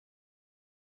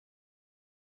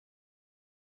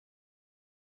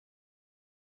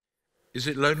Is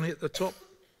it lonely at the top?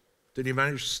 Did you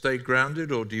manage to stay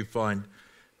grounded, or do you find,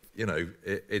 you know,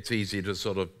 it's easy to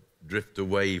sort of drift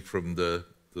away from the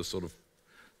sort of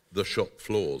the shop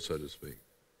floor, so to speak?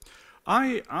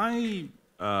 I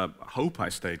hope I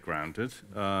stayed grounded.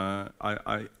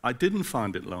 I didn't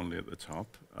find it lonely at the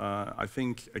top. I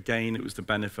think, again, it was the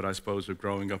benefit, I suppose, of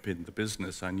growing up in the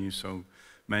business. I knew so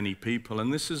many people,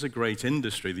 and this is a great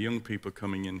industry. The young people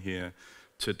coming in here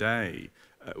today,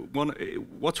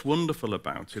 what's wonderful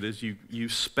about it is you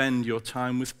spend your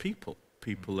time with people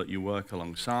that you work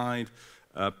alongside,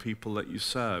 people that you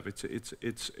serve.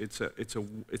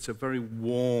 It's a very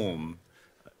warm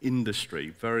industry,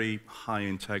 very high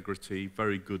integrity,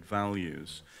 very good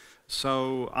values.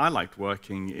 So I liked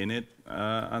working in it,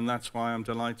 and that's why I'm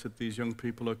delighted these young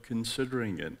people are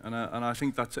considering it. And I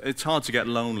think it's hard to get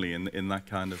lonely in that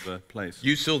kind of a place.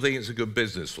 You still think it's a good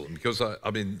business for them? Because,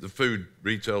 I mean, the food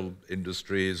retail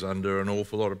industry is under an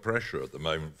awful lot of pressure at the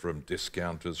moment from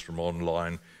discounters, from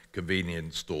online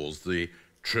convenience stores, the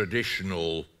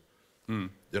traditional you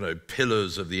know,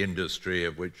 pillars of the industry,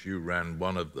 of which you ran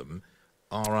one of them,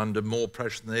 are under more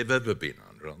pressure than they've ever been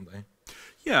under, aren't they?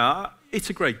 Yeah, it's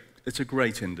a great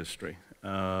industry.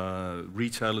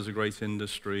 Retail is a great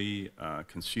industry.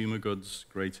 Consumer goods,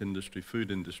 great industry.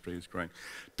 Food industry is great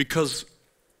because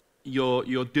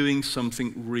you're doing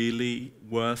something really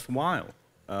worthwhile.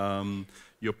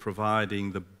 You're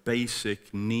providing the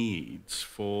basic needs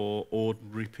for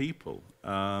ordinary people.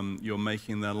 You're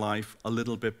making their life a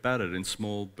little bit better in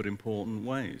small but important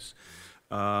ways.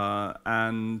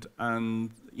 And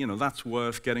you know, that's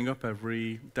worth getting up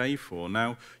every day for.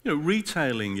 Now, you know,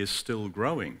 retailing is still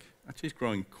growing. Actually, it's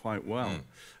growing quite well.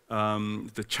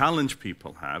 The challenge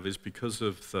people have is because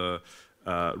of the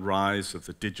rise of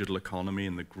the digital economy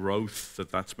and the growth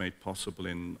that's made possible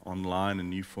in online and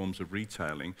new forms of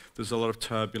retailing, there's a lot of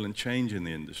turbulent change in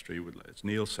the industry. As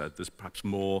Neil said, there's perhaps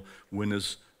more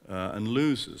winners and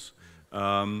losers.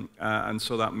 And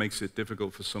so that makes it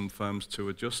difficult for some firms to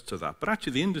adjust to that. But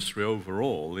actually the industry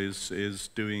overall is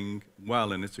doing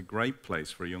well, and it's a great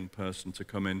place for a young person to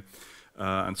come in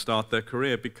and start their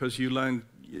career, because you learn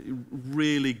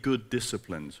really good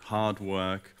disciplines, hard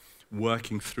work,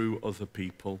 working through other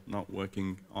people, not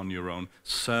working on your own,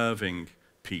 serving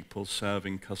people,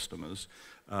 serving customers.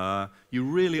 You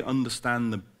really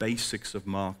understand the basics of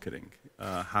marketing,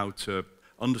 how to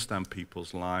understand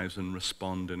people's lives and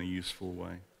respond in a useful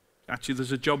way. Actually,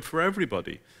 there's a job for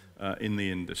everybody in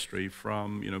the industry,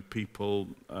 from people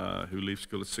who leave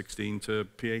school at 16 to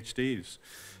PhDs.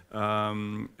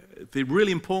 The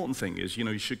really important thing is,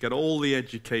 you should get all the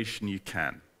education you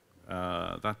can.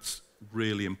 That's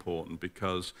really important,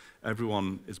 because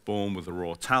everyone is born with a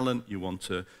raw talent. You want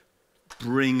to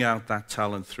bring out that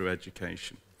talent through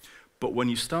education. But when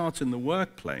you start in the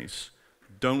workplace,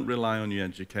 don't rely on your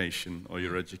education or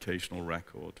your educational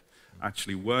record.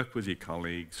 Actually work with your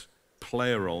colleagues,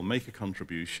 play a role, make a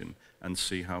contribution, and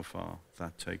see how far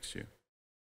that takes you.